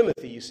this.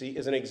 Timothy, you see,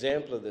 is an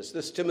example of this.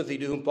 This Timothy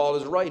to whom Paul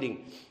is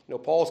writing.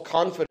 Paul's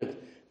confident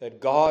that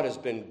God has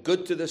been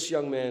good to this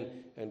young man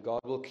and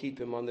God will keep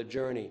him on the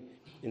journey.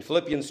 In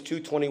Philippians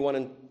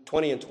 2:20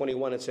 and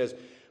 21, it says,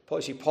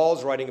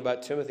 Paul's writing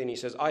about Timothy and he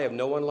says, I have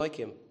no one like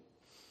him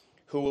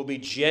who will be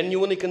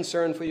genuinely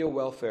concerned for your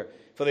welfare,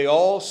 for they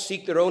all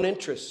seek their own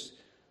interests,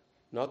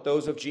 not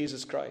those of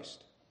Jesus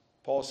Christ.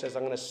 Paul says,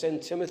 I'm going to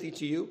send Timothy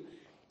to you,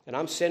 and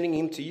I'm sending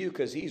him to you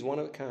because he's one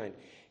of a kind.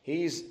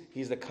 He's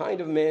the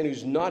kind of man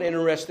who's not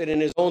interested in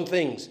his own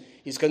things.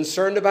 He's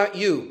concerned about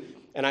you.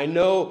 And I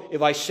know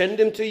if I send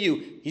him to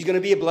you, he's going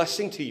to be a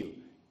blessing to you.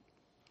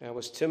 That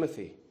was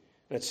Timothy.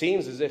 And it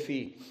seems as if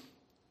he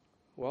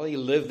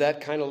lived that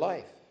kind of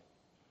life.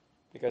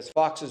 Because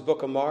Fox's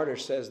Book of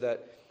Martyrs says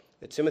that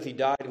Timothy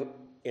died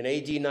in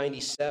AD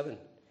 97.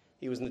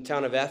 He was in the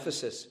town of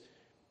Ephesus.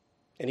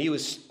 And he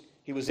was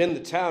in the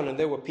town, and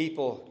there were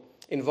people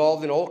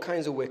involved in all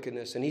kinds of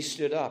wickedness. And he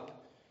stood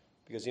up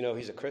because,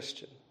 he's a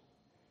Christian.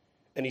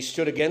 And he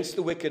stood against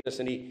the wickedness,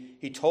 and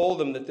he told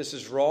them that this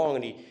is wrong.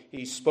 And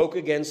he spoke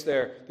against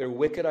their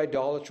wicked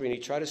idolatry, and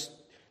he tried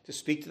to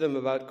speak to them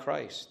about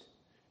Christ.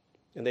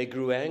 And they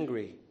grew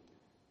angry.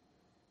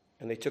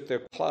 And they took their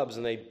clubs,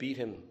 and they beat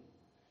him.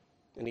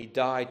 And he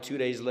died 2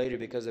 days later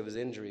because of his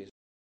injuries.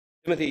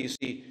 Timothy, you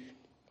see,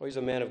 he's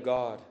a man of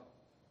God.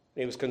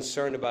 And he was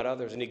concerned about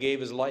others. And he gave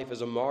his life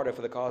as a martyr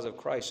for the cause of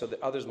Christ so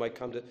that others might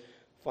come to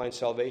find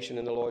salvation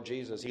in the Lord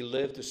Jesus. He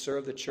lived to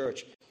serve the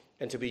church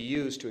and to be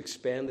used to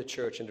expand the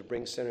church and to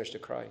bring sinners to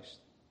Christ.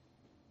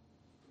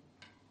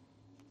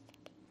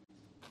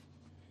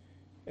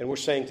 And we're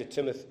saying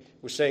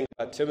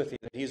about Timothy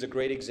that he's a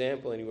great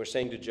example. And we're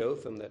saying to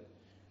Jotham that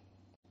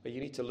you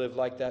need to live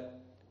like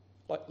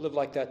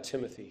that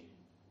Timothy.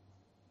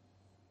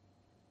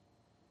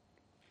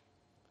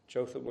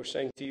 Jotham, we're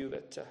saying to you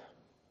that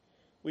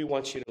we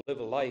want you to live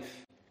a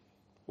life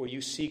where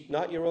you seek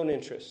not your own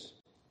interests,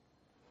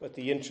 but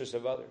the interests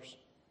of others.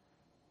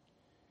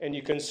 And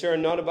you're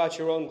concerned not about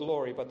your own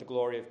glory, but the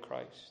glory of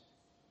Christ.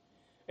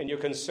 And you're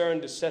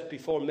concerned to set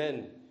before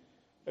men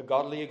a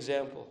godly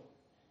example.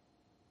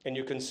 And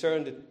you're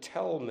concerned to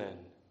tell men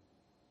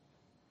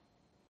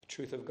the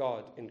truth of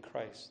God in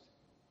Christ.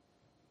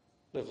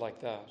 Live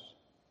like that.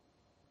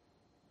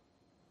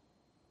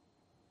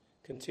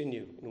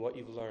 Continue in what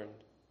you've learned.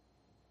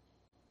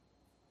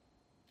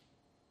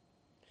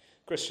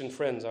 Christian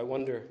friends, I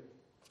wonder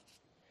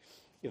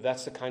if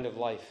that's the kind of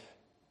life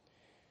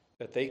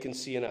that they can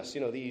see in us.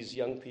 These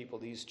young people,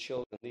 these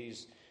children,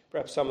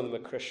 perhaps some of them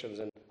are Christians,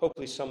 and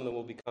hopefully some of them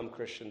will become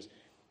Christians.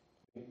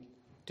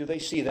 Do they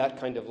see that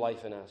kind of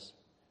life in us?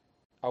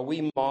 Are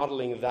we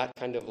modeling that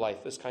kind of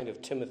life, this kind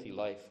of Timothy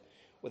life,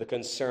 with a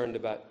concern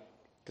about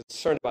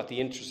the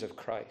interests of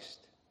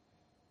Christ,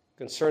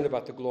 concerned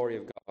about the glory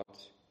of God,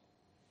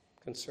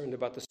 concerned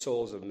about the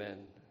souls of men?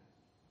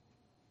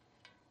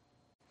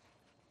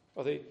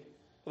 Are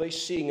they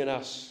seeing in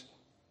us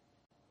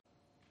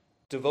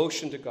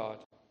devotion to God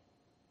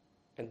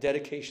and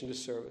dedication to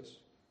service?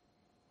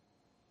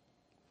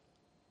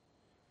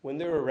 When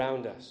they're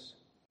around us,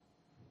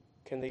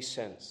 can they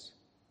sense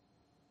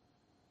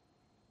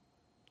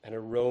an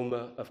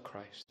aroma of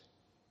Christ?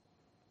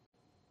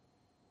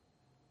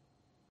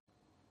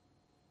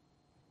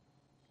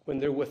 When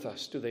they're with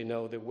us, do they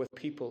know they're with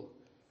people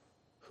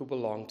who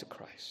belong to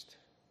Christ?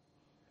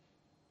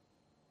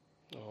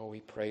 Oh, we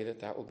pray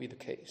that will be the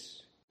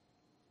case.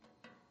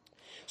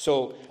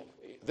 So,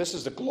 this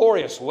is the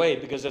glorious way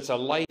because it's a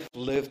life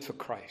lived for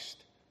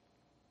Christ.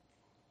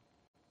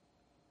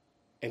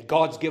 And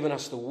God's given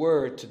us the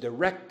Word to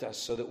direct us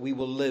so that we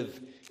will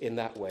live in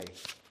that way.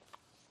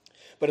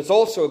 But it's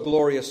also a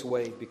glorious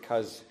way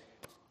because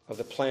of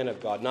the plan of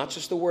God. Not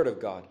just the Word of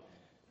God,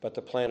 but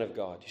the plan of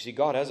God. You see,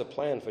 God has a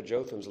plan for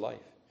Jotham's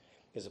life.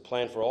 He has a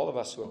plan for all of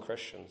us who are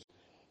Christians.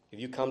 If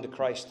you come to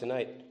Christ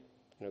tonight,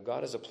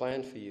 God has a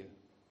plan for you.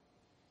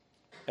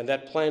 And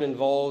that plan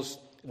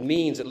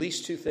means at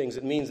least two things.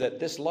 It means that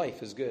this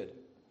life is good.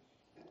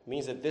 It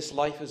means that this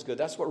life is good.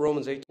 That's what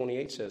Romans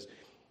 8:28 says.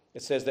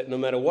 It says that no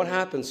matter what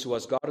happens to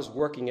us, God is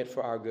working it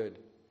for our good.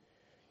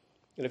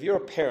 And if you're a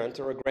parent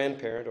or a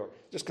grandparent or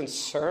just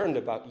concerned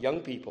about young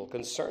people,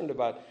 concerned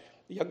about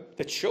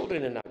the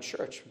children in our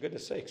church, for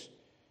goodness sakes,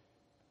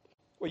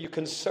 or you're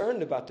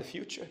concerned about the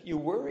future, you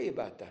worry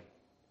about them.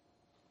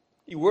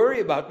 You worry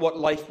about what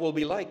life will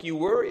be like. You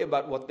worry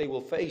about what they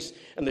will face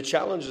and the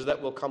challenges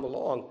that will come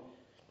along.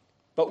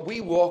 But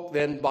we walk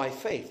then by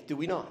faith, do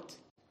we not?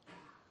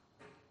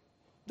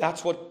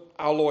 That's what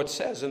our Lord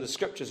says in the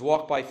Scriptures,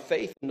 walk by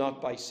faith,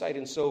 not by sight.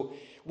 And so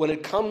when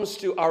it comes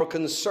to our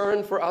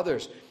concern for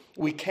others,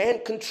 we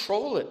can't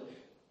control it.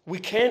 We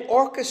can't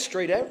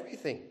orchestrate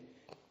everything.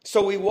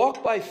 So we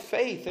walk by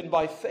faith, and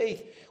by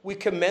faith we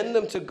commend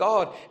them to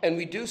God, and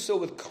we do so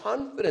with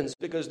confidence,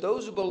 because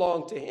those who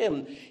belong to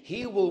Him,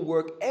 He will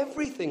work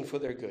everything for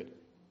their good.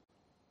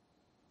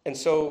 And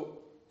so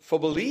for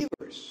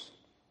believers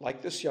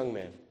like this young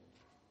man,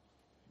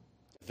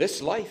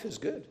 this life is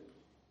good.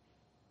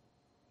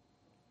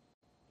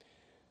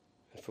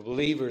 And for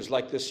believers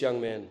like this young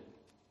man,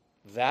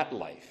 that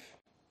life,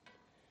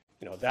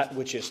 that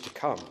which is to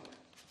come,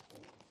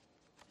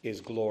 is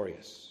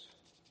glorious.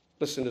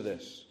 Listen to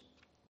this.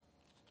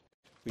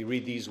 We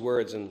read these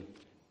words in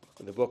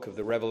the book of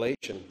the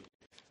Revelation,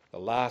 the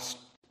last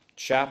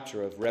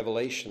chapter of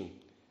Revelation.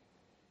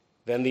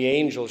 Then the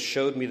angel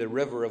showed me the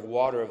river of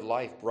water of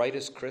life, bright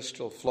as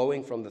crystal,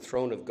 flowing from the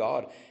throne of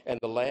God and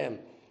the Lamb,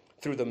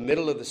 through the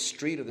middle of the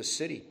street of the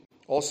city.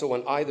 Also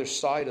on either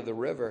side of the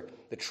river,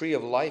 the tree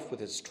of life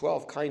with its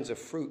 12 kinds of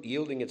fruit,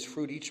 yielding its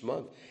fruit each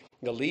month.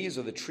 The leaves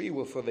of the tree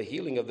were for the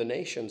healing of the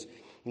nations.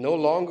 No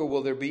longer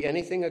will there be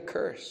anything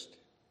accursed,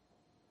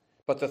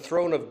 but the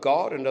throne of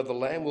God and of the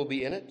Lamb will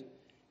be in it,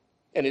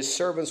 and His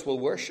servants will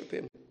worship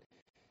Him,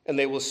 and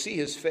they will see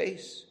His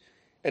face,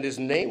 and His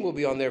name will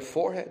be on their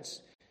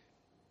foreheads.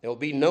 There will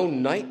be no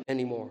night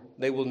anymore.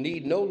 They will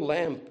need no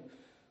lamp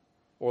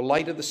or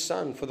light of the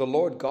sun, for the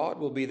Lord God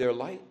will be their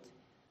light,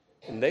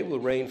 and they will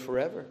reign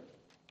forever.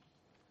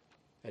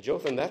 Now,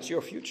 Jotham, that's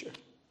your future.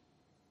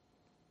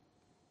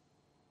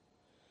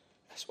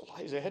 That's what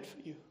lies ahead for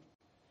you,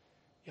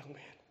 young man.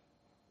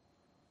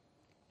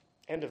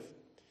 And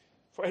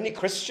for any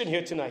Christian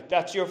here tonight,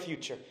 that's your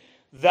future.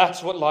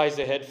 That's what lies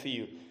ahead for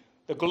you.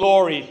 The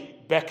glory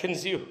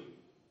beckons you.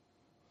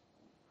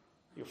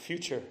 Your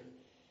future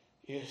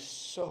is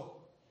so,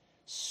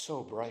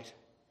 so bright,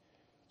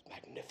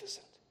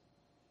 magnificent.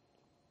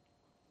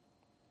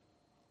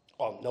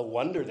 Oh, no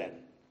wonder then.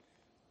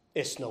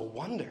 It's no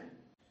wonder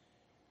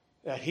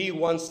that he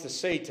wants to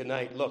say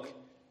tonight, look,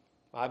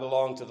 I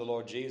belong to the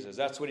Lord Jesus.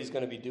 That's what he's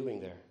going to be doing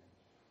there.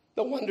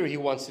 No wonder he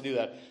wants to do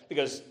that,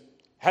 because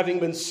having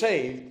been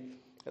saved,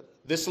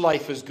 this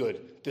life is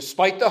good.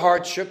 Despite the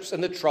hardships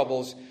and the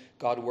troubles,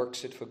 God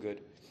works it for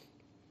good.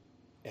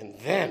 And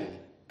then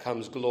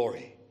comes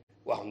glory.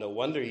 Well, no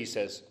wonder he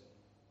says,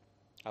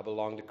 I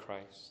belong to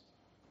Christ.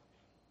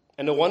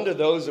 And no wonder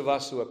those of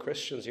us who are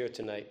Christians here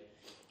tonight,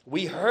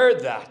 we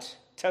heard that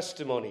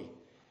testimony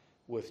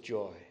with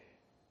joy,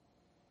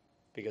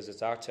 because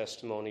it's our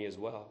testimony as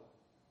well.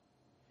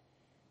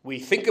 We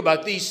think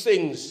about these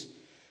things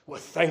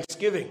with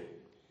thanksgiving,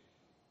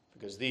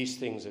 because these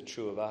things are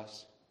true of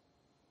us.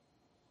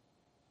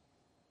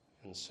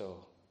 And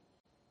so,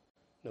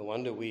 no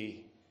wonder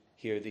we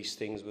hear these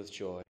things with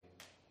joy.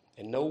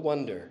 And no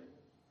wonder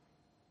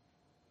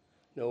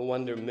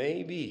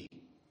maybe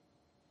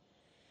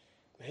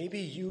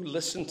you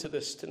listen to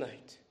this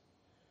tonight.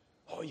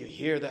 Oh, you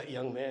hear that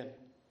young man.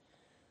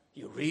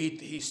 You read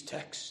these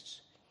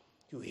texts.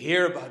 You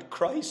hear about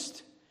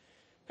Christ.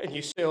 And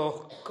you say,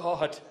 oh,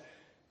 God,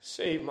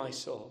 save my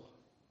soul.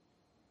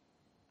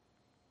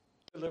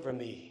 Deliver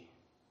me.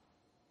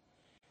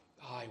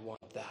 I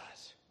want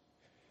that.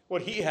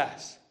 What he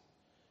has,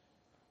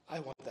 I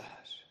want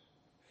that.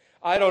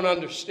 I don't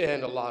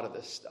understand a lot of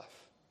this stuff,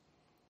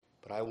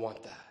 but I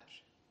want that.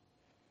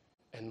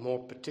 And more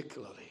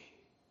particularly,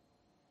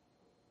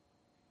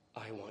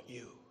 I want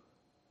you.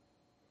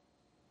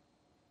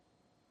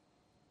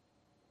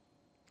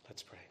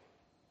 Let's pray.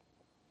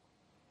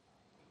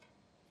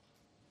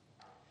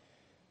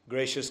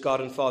 Gracious God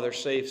and Father,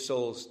 save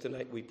souls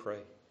tonight, we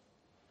pray,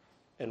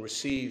 and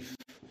receive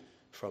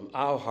from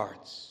our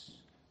hearts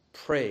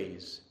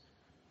praise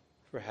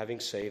for having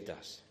saved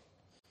us.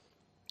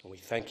 And we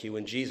thank you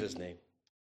in Jesus' name.